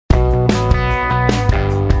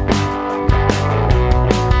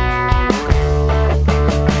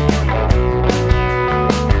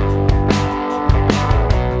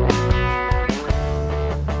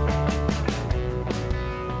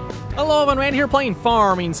And here playing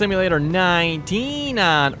Farming Simulator 19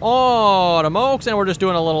 on Automokes, and we're just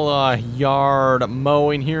doing a little yard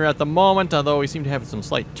mowing here at the moment, although we seem to have some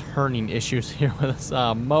slight turning issues here with this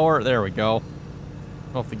mower. There we go. I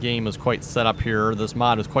don't know if the game is quite set up here. This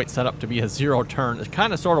mod is quite set up to be a zero turn. It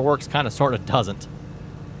kind of sort of works, kind of sort of doesn't.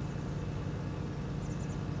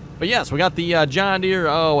 But yes, we got the John Deere,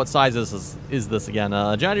 oh, what size is this again?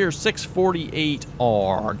 John Deere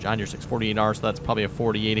 648R. John Deere 648R, so that's probably a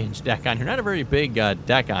 48-inch deck on here. Not a very big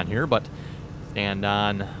deck on here, but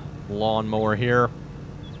stand-on lawnmower here.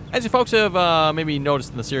 As you folks have maybe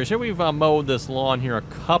noticed in the series here, we've mowed this lawn here a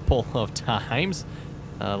couple of times.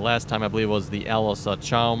 Last time, I believe, was the Ellis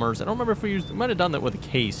Chalmers. I don't remember if we might have done that with a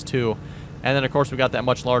case, too. And then, of course, we got that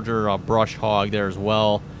much larger brush hog there as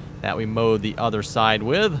well that we mowed the other side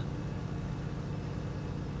with.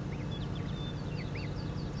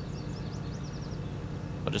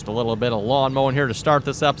 Just a little bit of lawn mowing here to start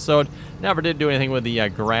this episode. Never did do anything with the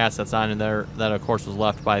grass that's on in there. That, of course, was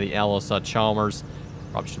left by the Ellis Chalmers.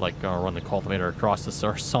 Probably should, like, run the cultivator across this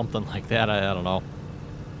or something like that. I don't know.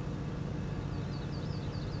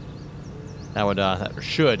 That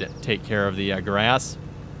should take care of the grass.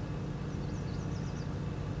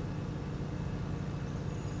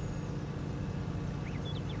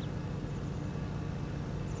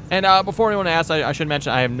 And before anyone asks, I should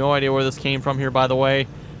mention I have no idea where this came from here, by the way.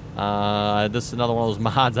 This is another one of those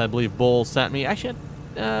mods I believe Bull sent me. Actually,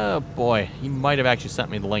 boy, he might have actually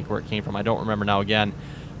sent me the link where it came from. I don't remember now again.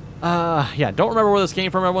 Yeah, don't remember where this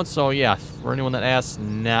came from, everyone. So, yeah, for anyone that asks,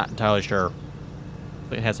 not entirely sure. I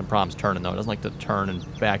think it has some problems turning, though. It doesn't like to turn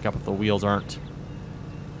and back up if the wheels aren't.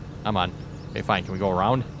 Come on. Okay, fine. Can we go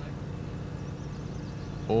around?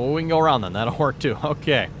 Oh, we can go around then. That'll work, too.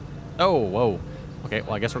 Okay. Oh, whoa. Okay,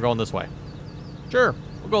 well, I guess we're going this way. Sure,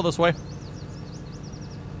 we'll go this way.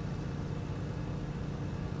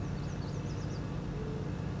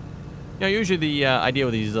 You know, usually the idea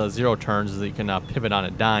with these zero turns is that you can pivot on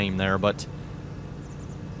a dime there, but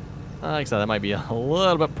like I said, that might be a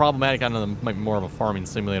little bit problematic. I know that might be more of a farming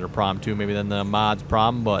simulator problem, too, maybe than the mods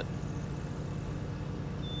problem, but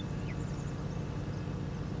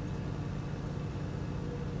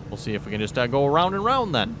we'll see if we can just go around and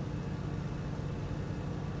round then.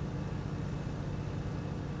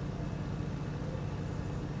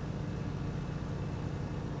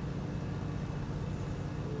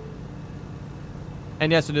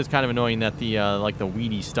 And yes, it is kind of annoying that the like the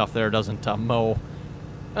weedy stuff there doesn't mow.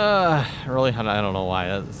 Really, I don't know why.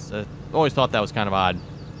 I always thought that was kind of odd.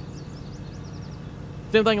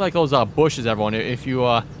 Same thing like those bushes, everyone. If you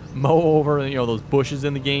mow over, you know, those bushes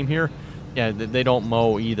in the game here, yeah, they don't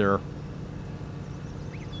mow either.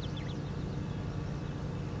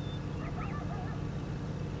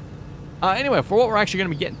 Anyway, for what we're actually going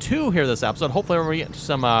to be getting to here this episode, hopefully we're going to get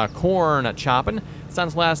some corn chopping.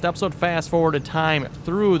 Since last episode, fast forwarded time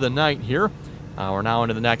through the night here. We're now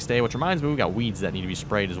into the next day, which reminds me we've got weeds that need to be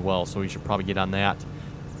sprayed as well, so we should probably get on that.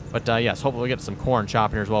 But yes, hopefully we'll get some corn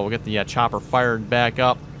chopping here as well. We'll get the chopper fired back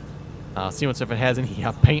up. See if it has any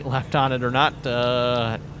paint left on it or not.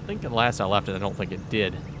 I think the last I left it, I don't think it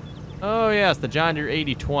did. Oh yes, the John Deere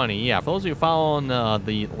 8020. Yeah, for those of you following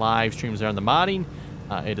the live streams there on the modding,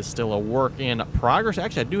 it is still a work in progress.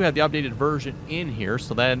 Actually, I do have the updated version in here,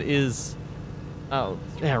 so that is... Oh,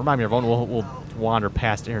 yeah, remind me, everyone, we'll wander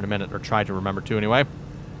past it here in a minute, or try to remember to anyway.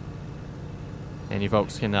 And you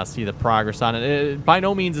folks can see the progress on it. By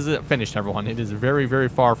no means is it finished, everyone. It is very, very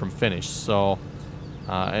far from finished, so...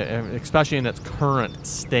 especially in its current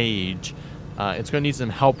stage, it's going to need some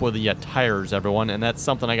help with the tires, everyone, and that's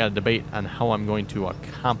something I got to debate on how I'm going to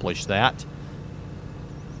accomplish that.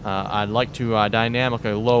 I'd like to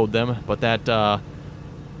dynamically load them, but that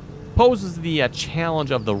poses the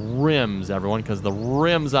challenge of the rims, everyone, because the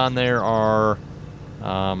rims on there are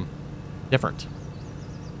different.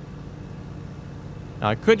 Now,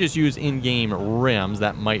 I could just use in-game rims.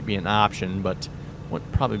 That might be an option, but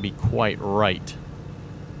wouldn't probably be quite right.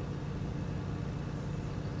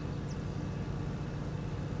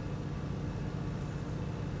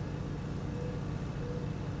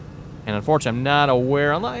 And unfortunately, I'm not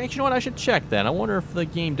aware. Actually, you know what? I should check that. I wonder if the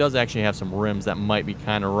game does actually have some rims that might be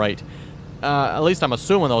kind of right. At least I'm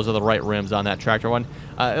assuming those are the right rims on that tractor one.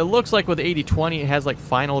 It looks like with the 8020, it has like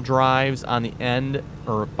final drives on the end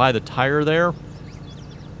or by the tire there.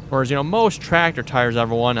 Whereas, you know, most tractor tires,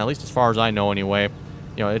 everyone, at least as far as I know anyway,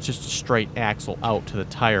 you know, it's just a straight axle out to the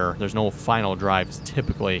tire. There's no final drives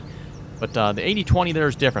typically. But the 8020 there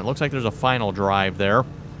is different. Looks like there's a final drive there.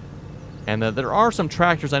 And there are some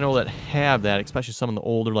tractors I know that have that, especially some of the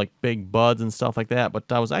older, like, Big Buds and stuff like that.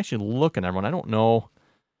 But I was actually looking, everyone. I don't know.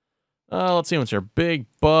 Let's see what's here. Big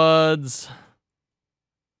Buds.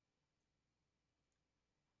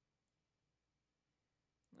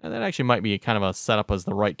 And that actually might be kind of a setup as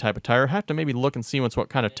the right type of tire. Have to maybe look and see what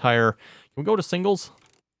kind of tire. Can we go to singles?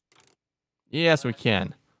 Yes, we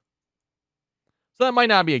can. So that might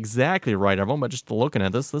not be exactly right, everyone, but just looking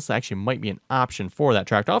at this actually might be an option for that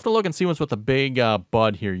tractor. I'll have to look and see what the big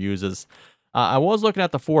Bud here uses. I was looking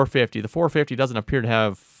at the 450. The 450 doesn't appear to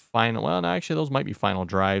have final... Well, no, actually, those might be final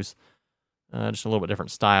drives. Just a little bit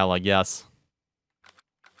different style, I guess.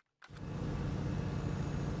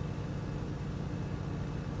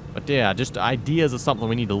 But yeah, just ideas of something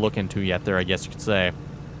we need to look into yet there, I guess you could say.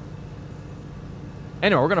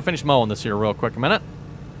 Anyway, we're going to finish mowing this here real quick a minute.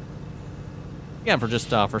 Again, for just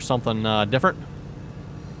for something different.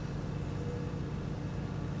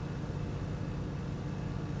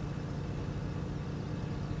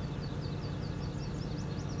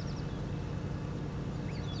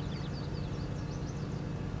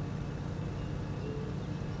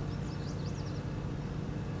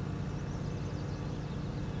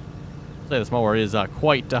 Say this mower is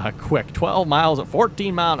quite quick. 12 miles at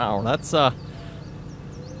 14 miles an hour. That's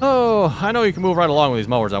oh, I know you can move right along with these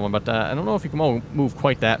mowers, Evan, but I don't know if you can move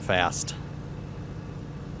quite that fast.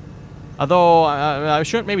 Although I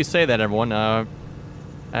shouldn't maybe say that, everyone.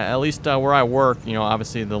 At least where I work, you know,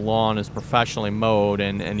 obviously the lawn is professionally mowed,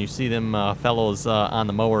 and you see them fellows on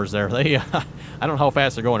the mowers there. They, I don't know how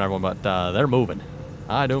fast they're going, everyone, but they're moving.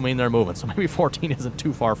 I do mean they're moving, so maybe 14 isn't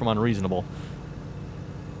too far from unreasonable.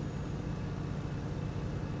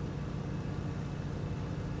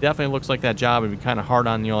 Definitely looks like that job would be kind of hard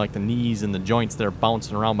on, you know, like the knees and the joints that are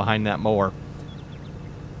bouncing around behind that mower.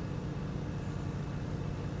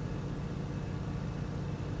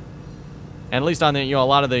 And at least on the, you know, a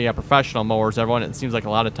lot of the professional mowers, everyone, it seems like a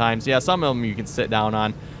lot of times, yeah, some of them you can sit down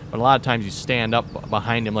on, but a lot of times you stand up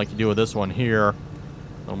behind them like you do with this one here. A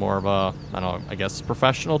little more of a, I don't know, I guess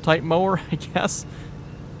professional type mower, I guess.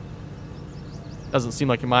 Doesn't seem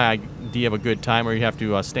like my idea of a good time where you have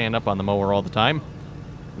to stand up on the mower all the time.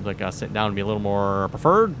 Seems like sitting down would be a little more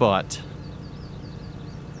preferred, but...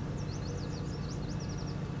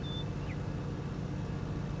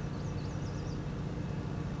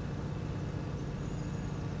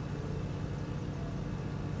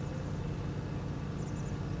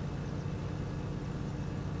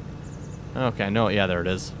 Okay, no, yeah, there it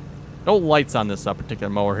is. No lights on this particular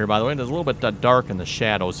mower here, by the way. It's a little bit dark in the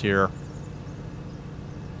shadows here.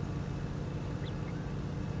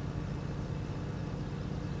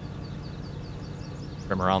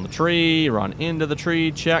 Trim around the tree, run into the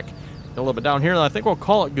tree, check. Get a little bit down here, and I think we'll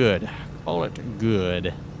call it good. Call it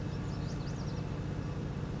good.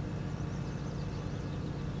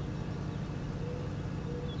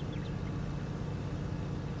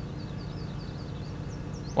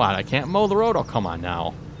 What, I can't mow the road? Oh, come on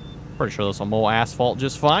now. Pretty sure this will mow asphalt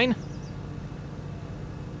just fine.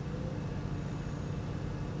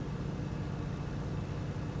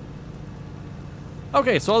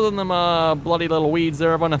 Okay, so other than them bloody little weeds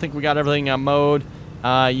there, everyone, I think we got everything mowed.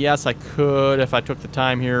 Yes, I could, if I took the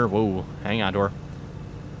time here. Whoa, hang on, door.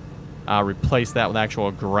 Replace that with actual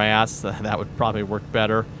grass. That would probably work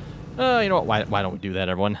better. You know what? Why don't we do that,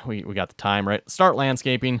 everyone? We got the time, right? Start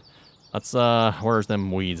landscaping. Let's, where's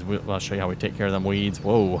them weeds? I'll show you how we take care of them weeds.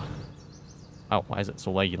 Whoa. Oh, why is it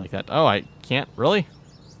so laggy like that? Oh, I can't? Really?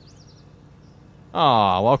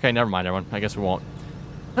 Oh, well, okay, never mind, everyone. I guess we won't.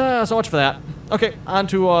 So much for that. Okay, on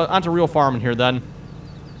to real farming here, then.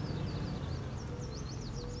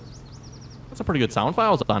 That's a pretty good sound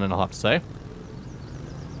file on it, I'll have to say.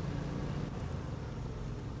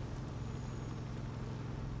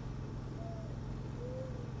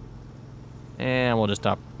 And we'll just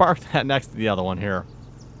park that next to the other one here.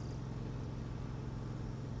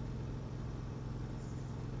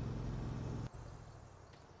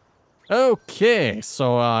 Okay,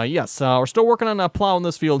 so yes, we're still working on plowing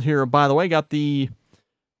this field here. By the way, got the...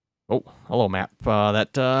 Oh, hello, map.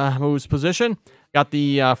 That moves position. Got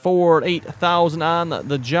the Ford 8000 on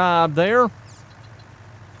the job there.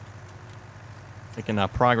 Taking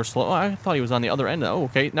progress slow. Oh, I thought he was on the other end. Oh,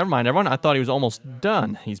 okay, never mind, everyone. I thought he was almost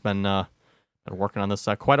done. He's been working on this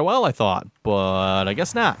quite a while, I thought, but I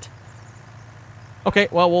guess not. Okay,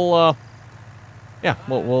 well, we'll yeah,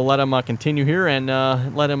 we'll let him continue here and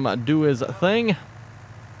let him do his thing.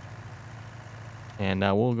 And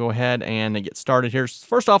we'll go ahead and get started here.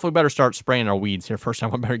 First off, we better start spraying our weeds here. First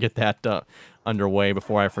time, I better get that underway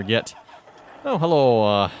before I forget. Oh,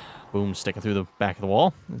 hello, boom, sticking through the back of the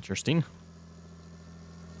wall. Interesting.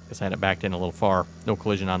 Guess I had it backed in a little far. No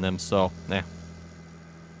collision on them, so, yeah.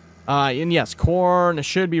 And yes, corn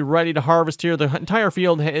should be ready to harvest here. The entire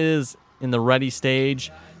field is in the ready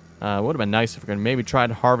stage. Would have been nice if we could maybe try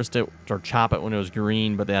to harvest it or chop it when it was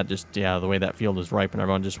green, but that just, yeah, the way that field is ripe and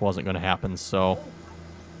everyone just wasn't going to happen, so.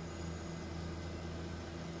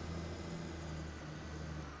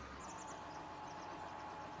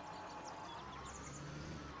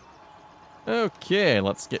 Okay,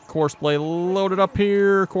 let's get Courseplay loaded up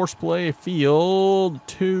here. Courseplay field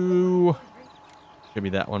 2. Should be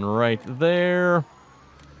that one right there.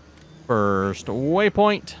 First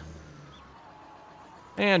waypoint.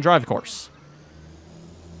 And drive the course.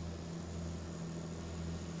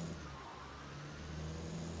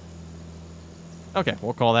 Okay,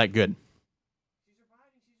 we'll call that good.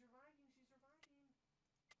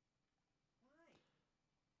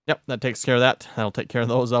 Yep, that takes care of that. That'll take care of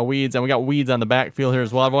those weeds. And we got weeds on the backfield here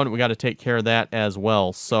as well, everyone. We got to take care of that as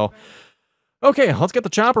well. So, okay, let's get the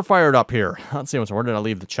chopper fired up here. Let's see, where did I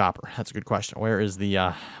leave the chopper? That's a good question. Where is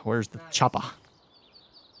the, where's the chopper?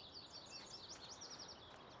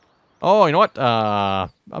 Oh, you know what? I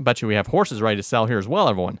bet you we have horses ready to sell here as well,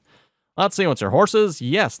 everyone. Let's see, what's there? Horses?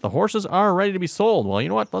 Yes, the horses are ready to be sold. Well, you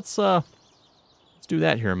know what? Let's do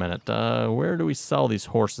that here a minute. Where do we sell these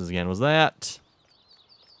horses again? Was that...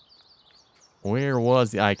 Where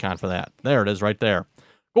was the icon for that? There it is, right there.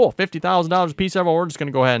 Cool, $50,000 a piece, everyone. We're just going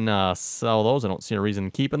to go ahead and sell those. I don't see a reason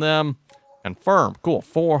in keeping them. Confirm. Cool,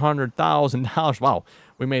 $400,000. Wow,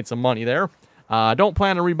 we made some money there. Don't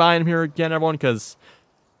plan to rebuy them here again, everyone, because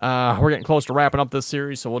we're getting close to wrapping up this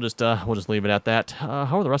series, so we'll just leave it at that.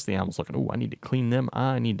 How are the rest of the animals looking? Ooh, I need to clean them.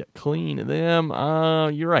 I need to clean them.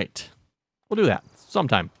 You're right. We'll do that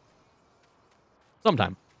sometime.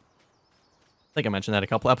 Sometime. I think I mentioned that a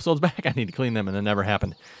couple episodes back. I need to clean them, and it never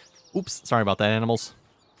happened. Oops, sorry about that, animals.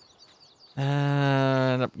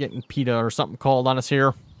 End up getting PETA or something called on us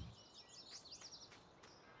here.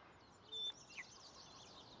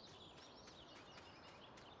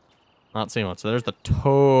 Not seeing one. So there's the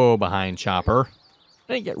toe behind chopper.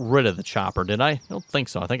 I didn't get rid of the chopper, did I? I don't think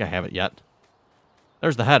so. I think I have it yet.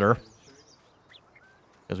 There's the header.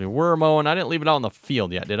 Because we were mowing. I didn't leave it out in the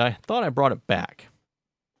field yet, did I? Thought I brought it back.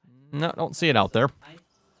 No, don't see it out there.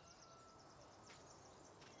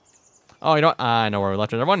 Oh, you know what? I know where we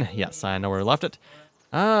left it, everyone. Yes, I know where we left it.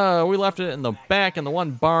 We left it in the back in the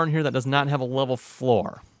one barn here that does not have a level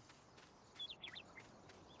floor.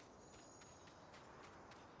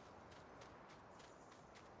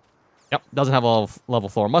 Yep, doesn't have a level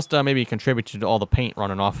floor. Must maybe contribute to all the paint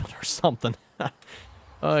running off it or something.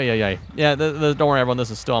 Oh, yeah. Yeah, don't worry, everyone.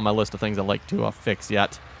 This is still on my list of things I'd like to fix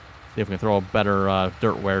yet. See if we can throw a better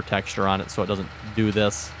dirt wear texture on it so it doesn't do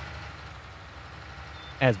this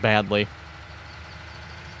as badly.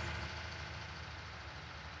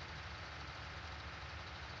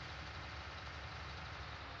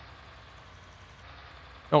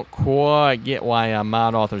 Don't quite get why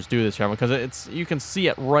mod authors do this, everyone, because you can see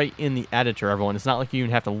it right in the editor, everyone. It's not like you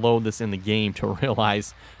even have to load this in the game to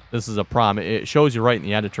realize this is a problem. It shows you right in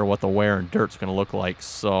the editor what the wear and dirt's going to look like.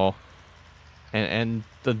 So, and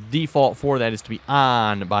the default for that is to be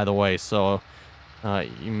on, by the way. So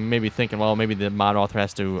you may be thinking, well, maybe the mod author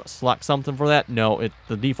has to select something for that. No,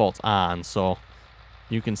 the default's on, so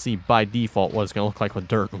you can see by default what it's going to look like with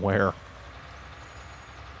dirt and wear.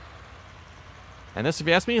 And this, if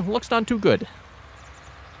you ask me, looks not too good.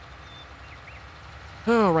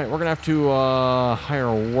 All right, we're going to have to hire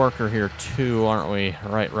a worker here too, aren't we?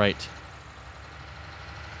 Right.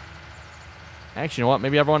 Actually, you know what?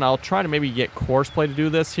 Maybe everyone, I'll try to maybe get Courseplay to do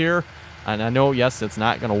this here. And I know, yes, it's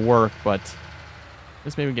not going to work, but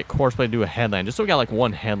let's maybe get Courseplay to do a headland. Just so we got like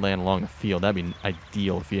one headland along the field. That'd be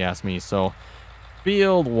ideal if you ask me. So,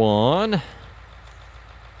 field 1.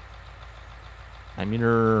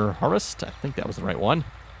 9-meter harvest. I think that was the right one.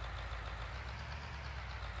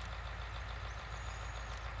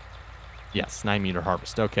 Yes, 9-meter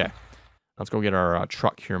harvest. Okay. Let's go get our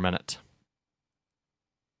truck here a minute.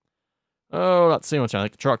 Oh, let's see what's on the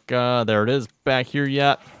truck. There it is, back here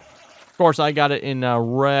yet. Of course, I got it in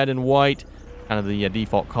red and white. Kind of the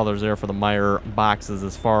default colors there for the Meyer boxes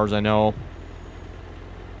as far as I know.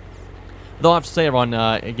 Though I have to say, everyone,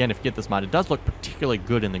 again, if you get this mod, it does look particularly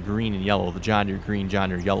good in the green and yellow. The John Deere green, John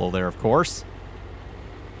Deere yellow there, of course.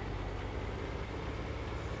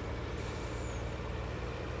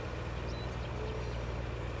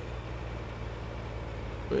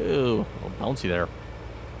 Ooh, a little bouncy there.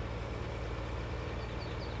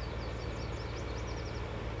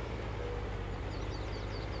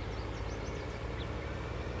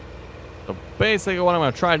 So basically what I'm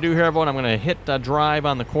going to try to do here, everyone, I'm going to hit drive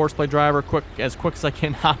on the Courseplay driver as quick as I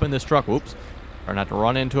can, hop in this truck. Whoops. Try not to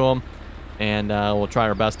run into him. And we'll try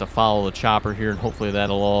our best to follow the chopper here, and hopefully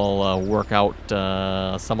that'll all work out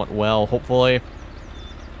somewhat well, hopefully.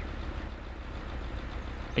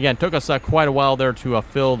 Again, took us quite a while there to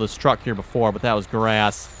fill this truck here before, but that was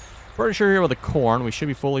grass. Pretty sure here with the corn, we should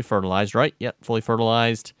be fully fertilized, right? Yep, fully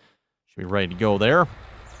fertilized. Should be ready to go there.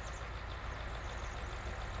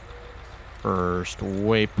 First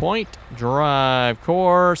waypoint, drive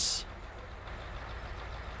course.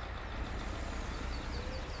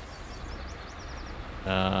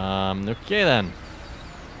 Okay then.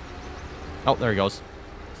 Oh, there he goes.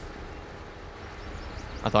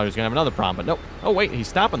 I thought he was going to have another problem, but nope. Oh, wait, he's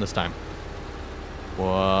stopping this time.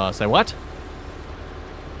 Say what?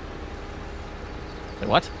 Say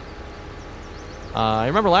what? I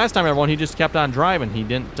remember last time, everyone, he just kept on driving. He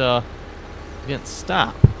didn't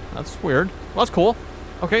stop. That's weird. Well, that's cool.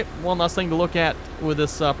 Okay, one last thing to look at with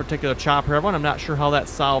this particular chopper, everyone. I'm not sure how that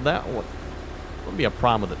solved that. Wouldn't be a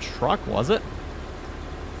problem with the truck, was it?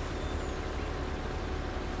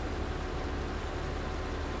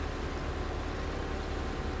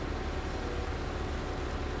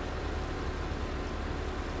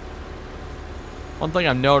 One thing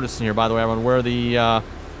I'm noticing here, by the way, everyone, where the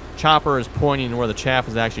chopper is pointing and where the chaff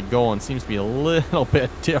is actually going seems to be a little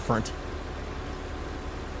bit different.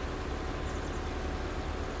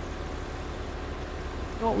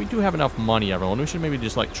 Well, we do have enough money, everyone. We should maybe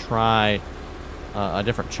just, like, try a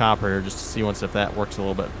different chopper here just to see once if that works a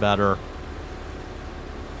little bit better.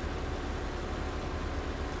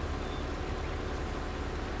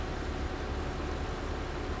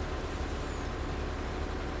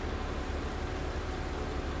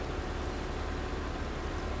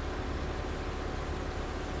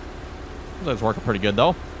 That's working pretty good,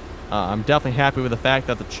 though. I'm definitely happy with the fact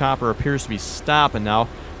that the chopper appears to be stopping now.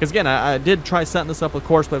 Because, again, I did try setting this up with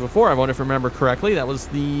Courseplay before. I wonder if I remember correctly. That was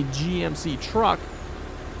the GMC truck.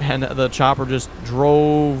 And the chopper just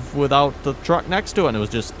drove without the truck next to it. And it was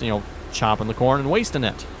just, you know, chopping the corn and wasting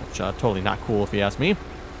it. Which, totally not cool if you ask me.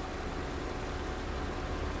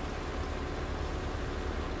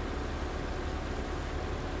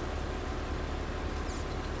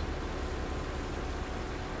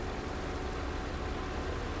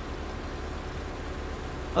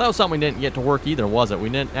 Well, that was something we didn't get to work either, was it? We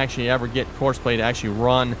didn't actually ever get Courseplay to actually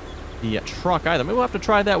run the truck either. Maybe we'll have to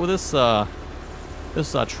try that with this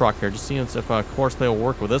truck here, just seeing if Courseplay will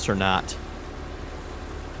work with this or not.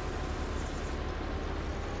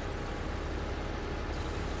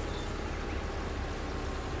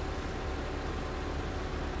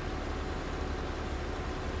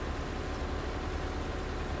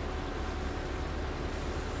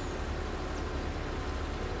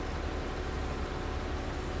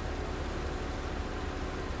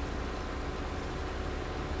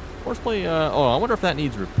 Courseplay, oh, I wonder if that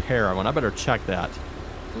needs repair. I better check that.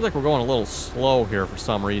 Seems like we're going a little slow here for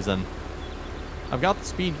some reason. I've got the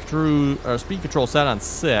speed control set on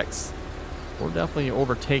 6. We're definitely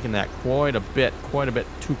overtaking that quite a bit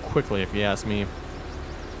too quickly, if you ask me.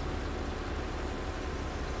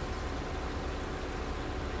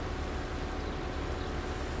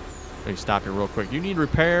 Let me stop here real quick. Do you need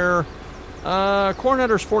repair? Corn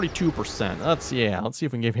header's 42%. Let's see if we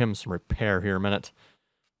can give him some repair here a minute.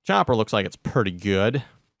 Chopper looks like it's pretty good,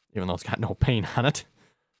 even though it's got no paint on it.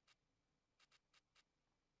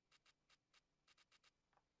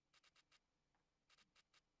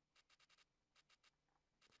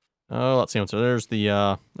 Oh, let's see. So there's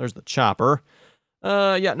the chopper.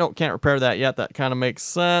 Yeah, no, can't repair that yet. That kind of makes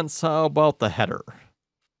sense. How about the header?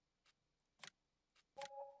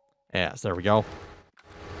 Yes, there we go.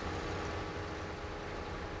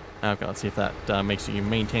 Okay, let's see if that makes you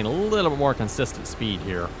maintain a little bit more consistent speed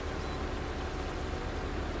here.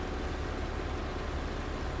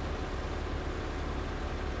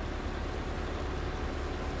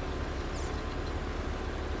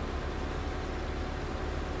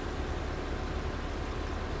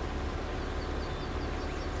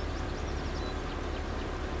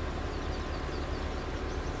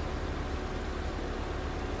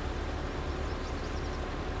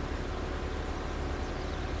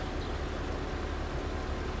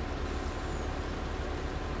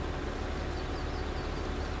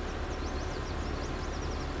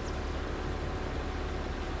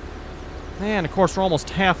 And of course, we're almost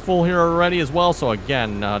half full here already as well. So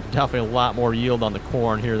again, definitely a lot more yield on the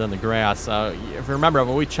corn here than the grass. If you remember,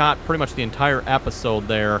 when we chopped pretty much the entire episode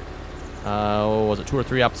there, what was it, 2 or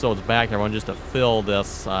 3 episodes back, everyone, just to fill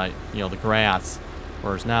this, you know, the grass.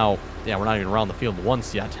 Whereas now, yeah, we're not even around the field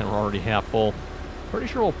once yet, and we're already half full. Pretty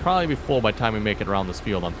sure we'll probably be full by the time we make it around this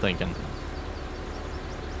field, I'm thinking.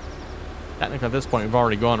 Technically, at this point, we've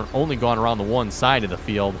already only gone around the one side of the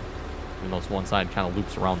field. Even though this one side kind of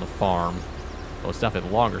loops around the farm. So it's definitely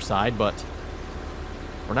the longer side, but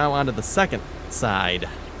we're now onto the second side.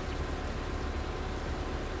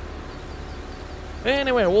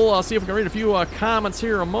 Anyway, we'll see if we can read a few comments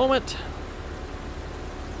here in a moment.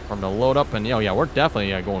 I'm going to load up, and, oh, yeah, we're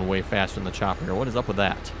definitely going way faster than the chopper here. What is up with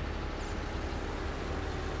that?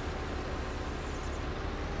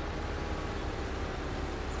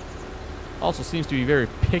 Also seems to be very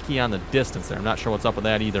picky on the distance there. I'm not sure what's up with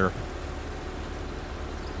that either.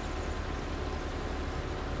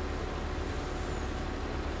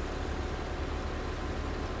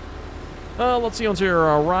 Let's see what's here.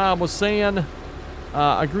 Rob was saying,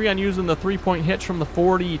 agree on using the 3-point hitch from the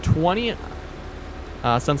 40-20,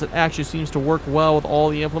 since it actually seems to work well with all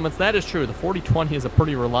the implements. That is true. The 40-20 is a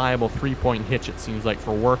pretty reliable 3-point hitch, it seems like,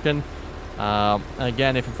 for working.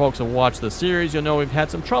 Again, if you folks have watched the series, you'll know we've had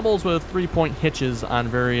some troubles with 3-point hitches on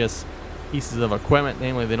various pieces of equipment.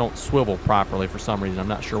 Namely, they don't swivel properly for some reason. I'm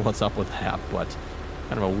not sure what's up with that, but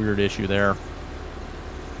kind of a weird issue there.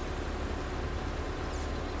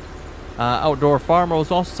 Outdoor Farmer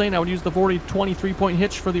was also saying I would use the 40-20 3-point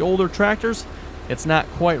hitch for the older tractors. It's not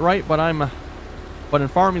quite right, but in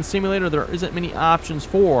Farming Simulator there isn't many options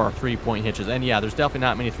for 3-point hitches. And yeah, there's definitely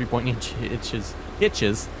not many 3-point hitches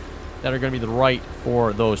that are going to be the right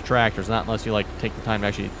for those tractors. Not unless you like to take the time to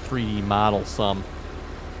actually 3D model some,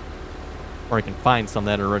 or you can find some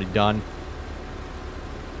that are already done.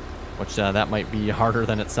 Which that might be harder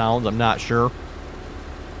than it sounds. I'm not sure.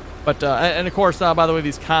 But, and of course, by the way,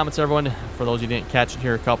 these comments, everyone, for those who didn't catch it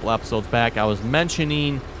here a couple episodes back, I was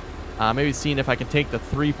mentioning maybe seeing if I can take the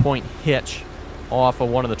 3-point hitch off of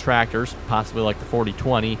one of the tractors, possibly like the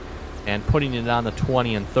 40-20, and putting it on the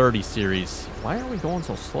 20 and 30 series. Why are we going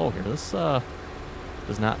so slow here? This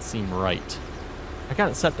does not seem right. I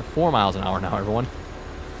got it set to 4 miles an hour now, everyone.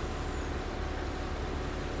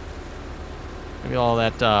 Maybe all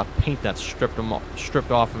that paint that's stripped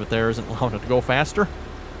off of it there isn't allowing it to go faster.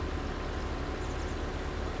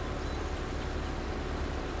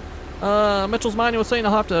 Mitchell's Mining was saying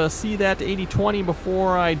I'll have to see that 80-20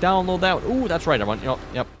 before I download that. Ooh, that's right, everyone.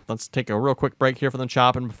 Yep. Let's take a real quick break here for the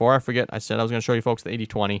chopping before I forget. I said I was going to show you folks the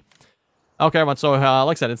 80-20. Okay, everyone. So,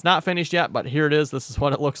 like I said, it's not finished yet, but here it is. This is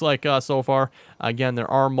what it looks like so far. Again, there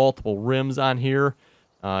are multiple rims on here.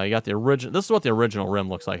 You got the original. This is what the original rim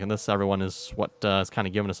looks like, and this, everyone, is what is kind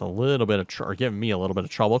of giving us a little bit of or giving me a little bit of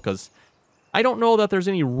trouble because I don't know that there's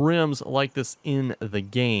any rims like this in the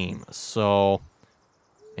game. So.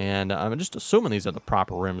 And I'm just assuming these are the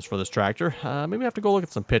proper rims for this tractor. Maybe I have to go look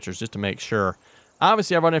at some pictures just to make sure.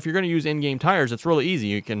 Obviously, everyone, if you're going to use in-game tires, it's really easy.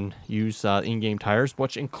 You can use in-game tires,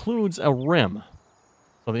 which includes a rim.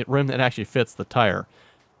 So the rim that actually fits the tire.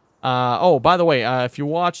 Oh, by the way, if you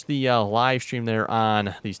watch the live stream there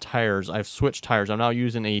on these tires, I've switched tires. I'm now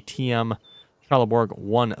using a TM Trelleborg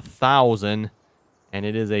 1000, and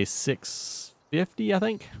it is a 650, I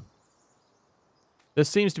think. This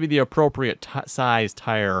seems to be the appropriate size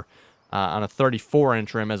tire on a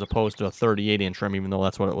 34-inch rim as opposed to a 38-inch rim, even though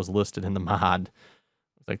that's what it was listed in the mod.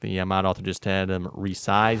 Looks like the mod author just had them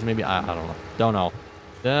resized, maybe. I don't know.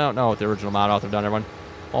 Don't know what the original mod author done, everyone.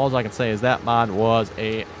 All I can say is that mod was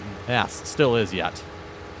a mess. Still is yet.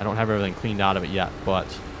 I don't have everything cleaned out of it yet, but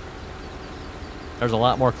there's a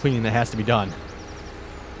lot more cleaning that has to be done.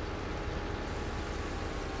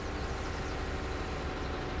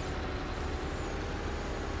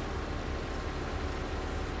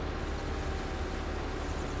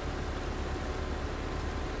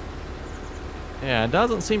 Yeah, it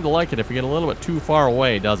doesn't seem to like it if you get a little bit too far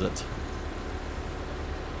away, does it?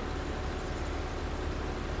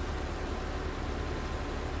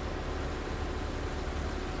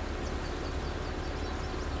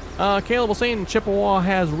 Caleb was saying Chippewa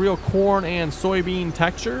has real corn and soybean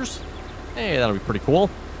textures. Hey, that'll be pretty cool.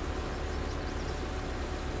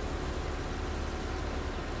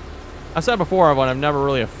 I said before, everyone, I'm never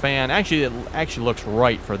really a fan. Actually, it actually looks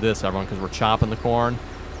right for this, everyone, because we're chopping the corn.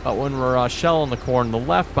 But when we're shelling the corn, the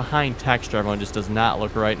left behind texture, everyone, just does not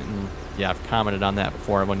look right. And yeah, I've commented on that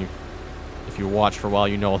before. If you watch for a while,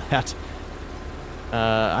 you know that.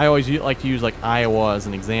 I always like to use like Iowa as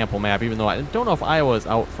an example map, even though I don't know if Iowa is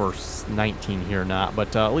out for 19 here or not.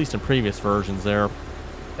 But at least in previous versions there,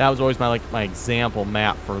 that was always my example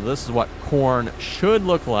map for this is what corn should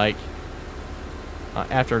look like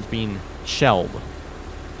after it's being shelled.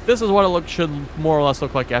 This is what it should more or less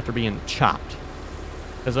look like after being chopped.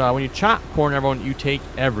 Because when you chop corn, everyone, you take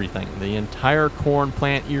everything. The entire corn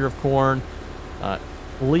plant, ear of corn,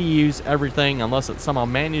 leaves, everything, unless it somehow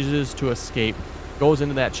manages to escape, goes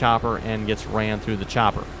into that chopper and gets ran through the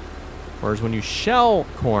chopper. Whereas when you shell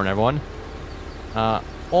corn, everyone,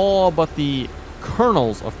 all but the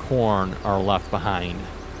kernels of corn are left behind.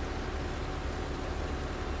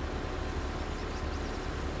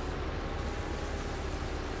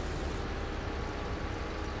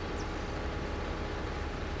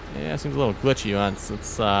 Yeah, it seems a little glitchy once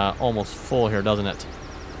it's almost full here, doesn't it?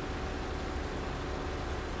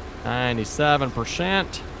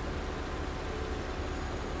 97%.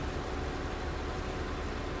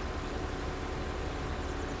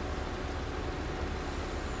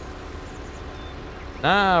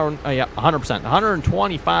 Yeah, 100%.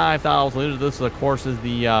 125,000 liters. This, of course, is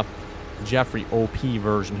the Jeffrey OP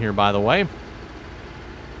version here, by the way.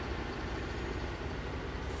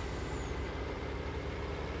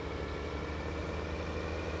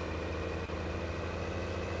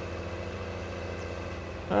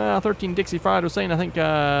 Uh, 13 Dixie Fried was saying, I think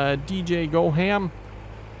DJ Goham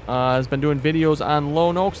has been doing videos on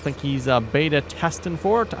Lone Oaks. I think he's beta testing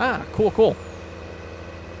for it. Ah, cool, cool.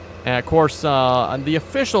 And of course, the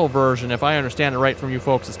official version, if I understand it right from you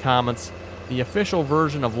folks' comments, the official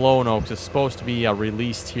version of Lone Oaks is supposed to be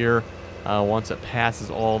released here once it passes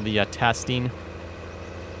all the testing.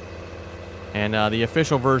 And the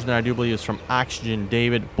official version that I do believe is from Oxygen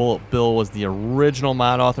David. Bullet Bill was the original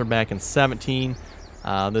mod author back in 17.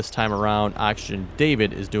 This time around, Oxygen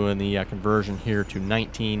David is doing the conversion here to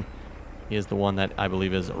 19. He is the one that I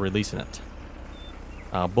believe is releasing it.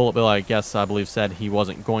 Bullet Bill, I believe, said he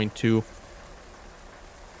wasn't going to.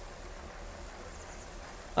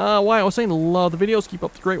 Wyatt was saying, love the videos. Keep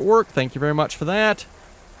up the great work. Thank you very much for that.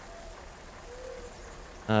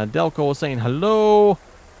 Delco was saying, hello.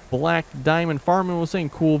 Black Diamond Farming was saying,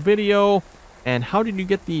 cool video. And how did you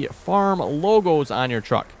get the farm logos on your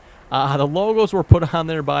truck? The logos were put on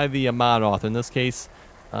there by the mod author. In this case,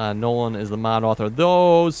 Nolan is the mod author of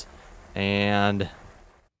those. And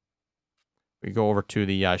we go over to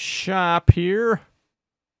the shop here.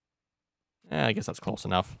 I guess that's close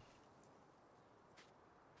enough.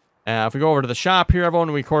 If we go over to the shop here,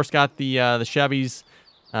 everyone, we of course got the Chevys.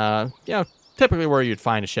 Typically where you'd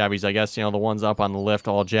find a Chevys, I guess. You know, the ones up on the lift,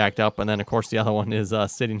 all jacked up, and then of course the other one is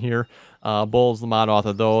sitting here. Bull's the mod author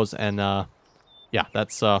of those, and yeah,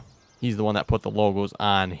 that's he's the one that put the logos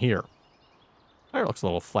on here. It looks a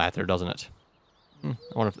little flat there, doesn't it? I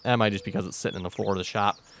wonder if that might just because it's sitting in the floor of the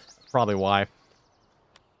shop. Probably why.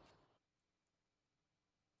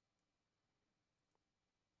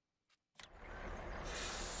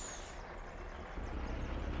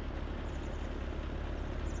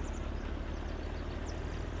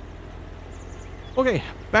 Okay,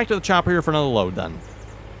 back to the chopper here for another load then.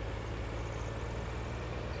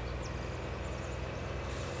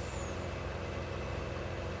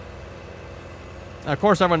 Of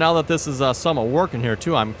course, everyone, now that this is somewhat working here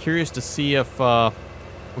too, I'm curious to see if we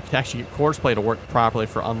can actually get Courseplay to work properly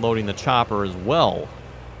for unloading the chopper as well.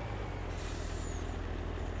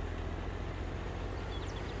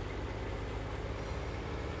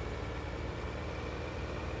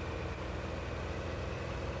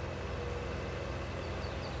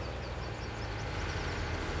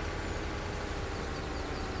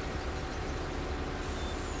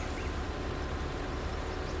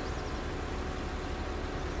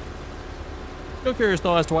 Still curious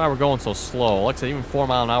though as to why we're going so slow. Like I said, even 4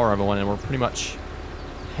 mile an hour everyone, and we're pretty much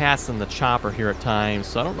passing the chopper here at times,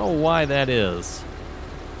 so I don't know why that is.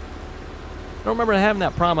 I don't remember having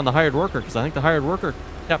that problem on the hired worker, because I think the hired worker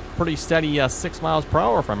kept pretty steady 6 miles per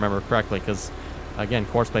hour, if I remember correctly, because, again,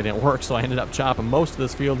 Courseplay didn't work, so I ended up chopping most of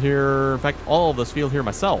this field here, in fact, all of this field here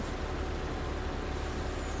myself.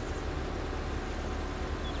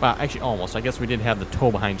 Well, actually, almost. I guess we did have the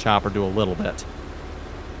tow-behind chopper do a little bit.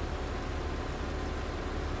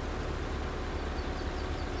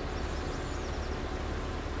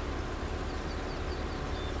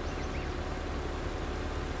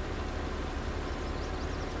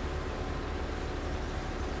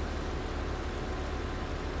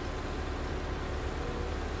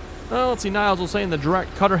 Well, let's see, Niles was saying the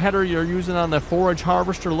direct cutter header you're using on the forage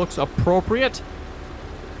harvester looks appropriate.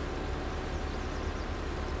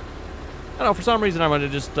 I don't know, for some reason I'm going to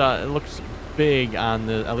just, it looks big on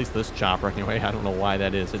the, at least this chopper anyway. I don't know why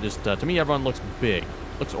that is. It just, to me, everyone looks big.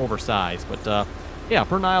 Looks oversized, but, yeah,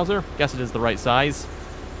 per Niles there, guess it is the right size.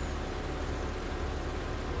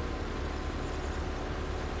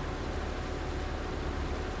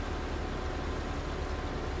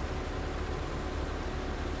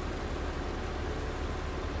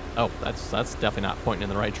 Oh, that's definitely not pointing in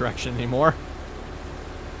the right direction anymore.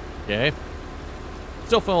 Okay.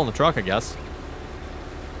 Still filling the truck, I guess.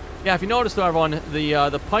 Yeah, if you notice though, everyone,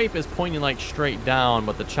 the pipe is pointing like straight down,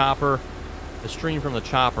 but the chopper, the stream from the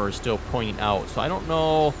chopper is still pointing out. So I don't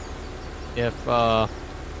know if I'm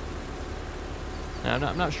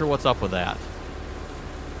not sure what's up with that.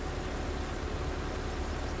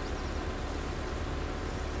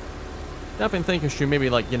 Definitely think I should maybe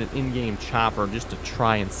like get an in-game chopper just to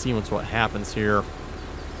try and see what happens here.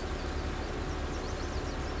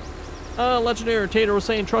 Legendary Tater was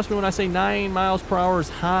saying, trust me when I say 9 miles per hour is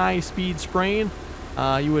high-speed spraying.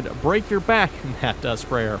 You would break your back in that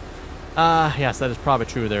sprayer. Yes, that is probably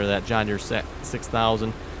true there, that John Deere 6000.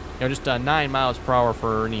 You know, just 9 miles per hour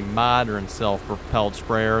for any modern self-propelled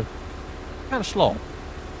sprayer. Kind of slow.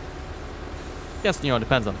 Guess, you know, it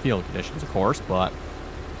depends on the field conditions, of course, but...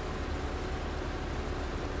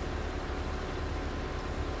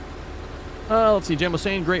 let's see, Jim was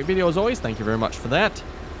saying, great video as always. Thank you very much for that.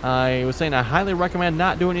 I was saying I highly recommend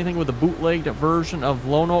not doing anything with the bootlegged version of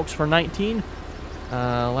Lone Oaks for 19.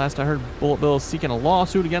 Last I heard, Bullet Bill is seeking a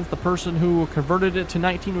lawsuit against the person who converted it to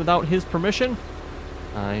 19 without his permission.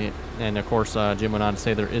 And of course, Jim went on to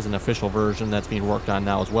say there is an official version that's being worked on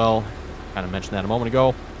now as well. Kind of mentioned that a moment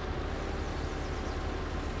ago.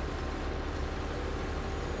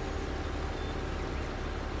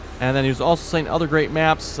 And then he was also saying other great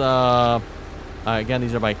maps. Again,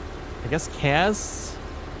 these are by, I guess, Kaz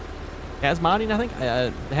modding, I think.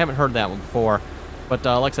 I haven't heard that one before. But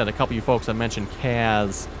like I said, a couple of you folks have mentioned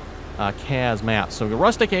Kaz maps. So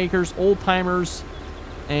Rustic Acres, Old Timers,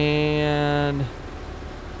 and...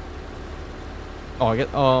 Oh, I get...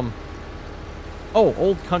 Oh,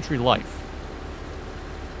 Old Country Life.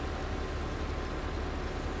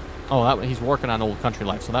 Oh, that one, he's working on Old Country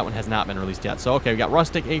Life, so that one has not been released yet. So, okay, we got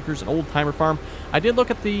Rustic Acres and Old Timer Farm. I did look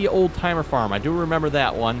at the Old Timer Farm. I do remember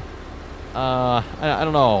that one. I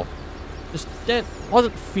don't know. Just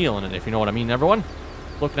wasn't feeling it, if you know what I mean, everyone.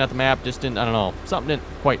 Looking at the map, just didn't, I don't know. Something didn't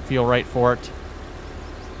quite feel right for it.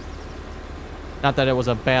 Not that it was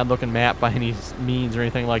a bad-looking map by any means or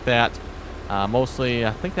anything like that. Mostly,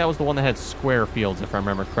 I think that was the one that had square fields, if I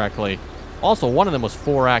remember correctly. Also, one of them was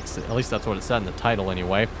 4X. At least that's what it said in the title,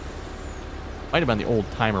 anyway. Might have been the Old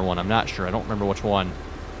Timer one. I'm not sure. I don't remember which one.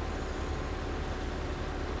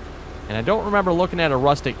 And I don't remember looking at a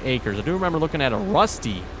Rustic Acres. I do remember looking at a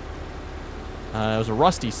Rusty. It was a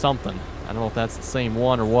Rusty something. I don't know if that's the same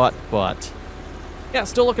one or what, but... Yeah,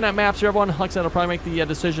 still looking at maps here, everyone. Like I said, I'll probably make the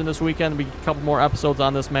decision this weekend. There'll be a couple more episodes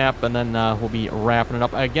on this map, and then we'll be wrapping it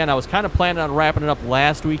up. Again, I was kind of planning on wrapping it up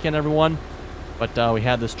last weekend, everyone. But we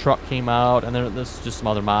had this truck came out, and then there's just some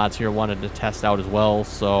other mods here I wanted to test out as well,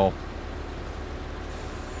 so...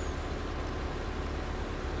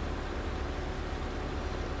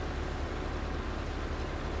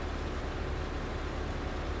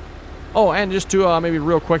 Oh, and just to maybe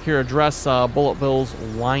real quick here address Bullet Bill's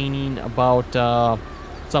whining about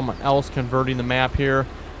someone else converting the map here.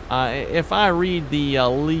 If I read the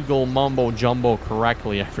legal mumbo-jumbo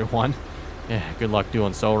correctly, everyone, yeah, good luck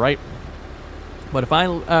doing so, right? But if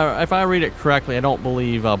I read it correctly, I don't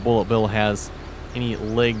believe Bullet Bill has any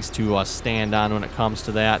legs to stand on when it comes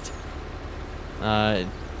to that.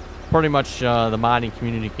 Pretty much the modding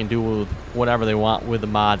community can do whatever they want with the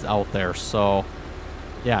mods out there, so...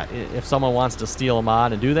 Yeah, if someone wants to steal a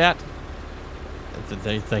mod and do that,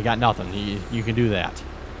 they got nothing. You can do that.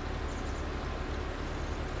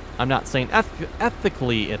 I'm not saying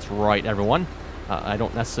ethically it's right, everyone. I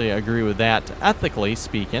don't necessarily agree with that ethically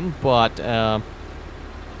speaking, but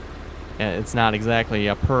it's not exactly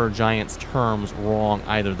per Giant's terms wrong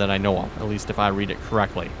either that I know of, at least if I read it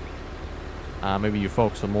correctly. Maybe you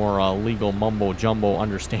folks with more legal mumbo-jumbo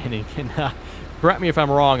understanding can correct me if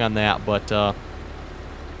I'm wrong on that, but...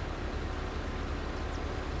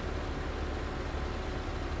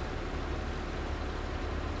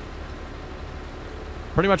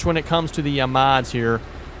 Pretty much when it comes to the mods here,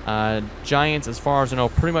 Giants, as far as I know,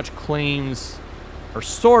 pretty much claims, or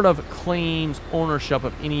sort of claims, ownership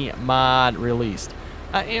of any mod released.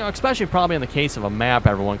 You know, especially probably in the case of a map,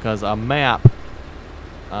 everyone, because a map,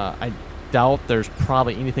 I doubt there's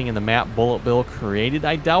probably anything in the map Bullet Bill created.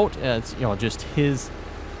 I doubt. It's, you know, just his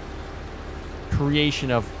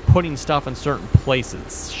creation of putting stuff in certain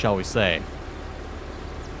places, shall we say.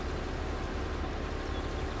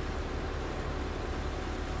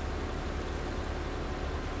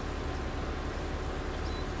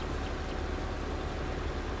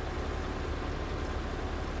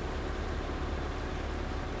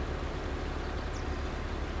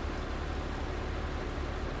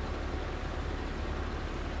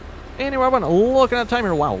 Anyway, I'm looking at the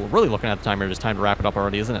timer. Wow, we're really looking at the timer. It's time to wrap it up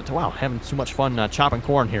already, isn't it? Wow, having too much fun chopping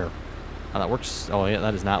corn here. That works. Oh, yeah,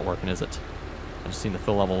 that is not working, is it? I've just seen the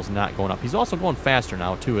fill levels not going up. He's also going faster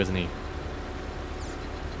now, too, isn't he?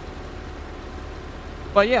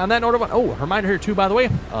 But yeah, on that note, oh, reminder here, too, by the way.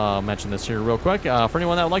 I'll mention this here real quick. For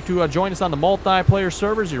anyone that would like to join us on the multiplayer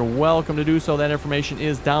servers, you're welcome to do so. That information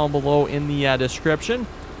is down below in the description.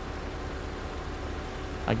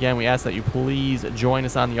 Again, we ask that you please join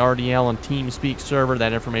us on the RDAllen TeamSpeak server.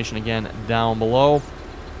 That information, again, down below.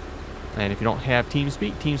 And if you don't have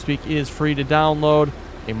TeamSpeak, TeamSpeak is free to download.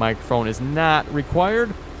 A microphone is not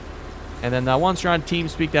required. And then once you're on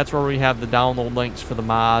TeamSpeak, that's where we have the download links for the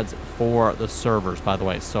mods for the servers, by the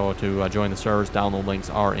way. So to join the servers, download links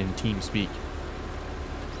are in TeamSpeak.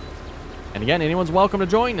 And again, anyone's welcome to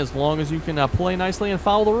join as long as you can play nicely and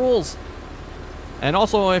follow the rules. And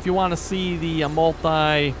also, if you want to see the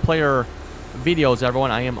multiplayer videos,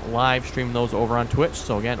 everyone, I am live streaming those over on Twitch.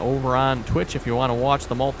 So again, over on Twitch, if you want to watch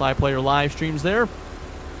the multiplayer live streams there.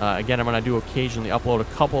 Again, I'm going to do occasionally upload a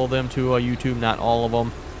couple of them to YouTube, not all of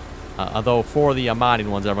them. Although for the modding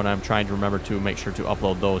ones, everyone, I'm trying to remember to make sure to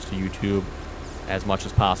upload those to YouTube as much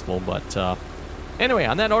as possible. But anyway,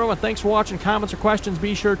 on that note, everyone, thanks for watching. Comments or questions,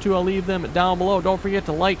 be sure to leave them down below. Don't forget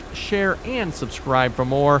to like, share, and subscribe for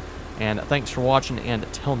more. And thanks for watching, and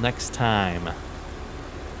until next time.